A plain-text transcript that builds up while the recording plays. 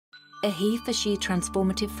a HeForShe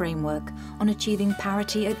transformative framework on achieving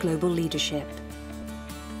parity at global leadership.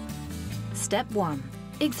 Step 1.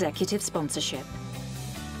 Executive sponsorship.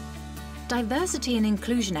 Diversity and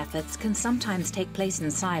inclusion efforts can sometimes take place in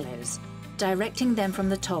silos. Directing them from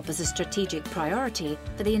the top as a strategic priority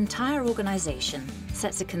for the entire organization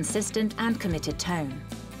sets a consistent and committed tone.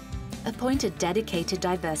 Appoint a dedicated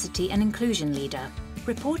diversity and inclusion leader,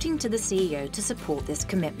 reporting to the CEO to support this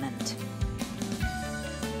commitment.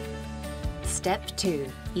 Step 2.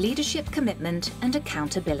 Leadership commitment and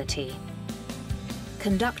accountability.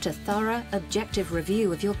 Conduct a thorough, objective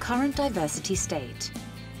review of your current diversity state.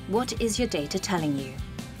 What is your data telling you?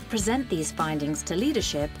 Present these findings to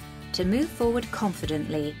leadership to move forward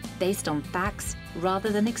confidently based on facts rather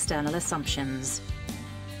than external assumptions.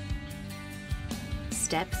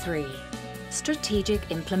 Step 3.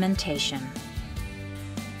 Strategic implementation.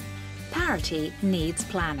 Parity needs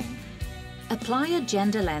planning. Apply a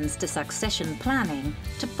gender lens to succession planning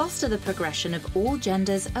to foster the progression of all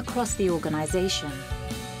genders across the organization.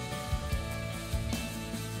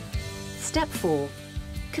 Step 4.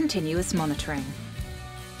 Continuous monitoring.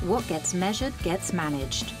 What gets measured gets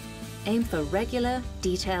managed. Aim for regular,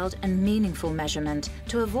 detailed and meaningful measurement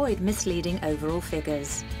to avoid misleading overall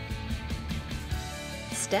figures.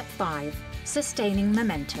 Step 5. Sustaining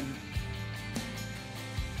momentum.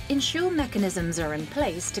 Ensure mechanisms are in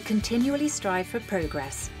place to continually strive for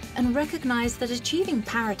progress and recognize that achieving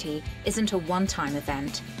parity isn't a one-time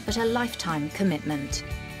event, but a lifetime commitment.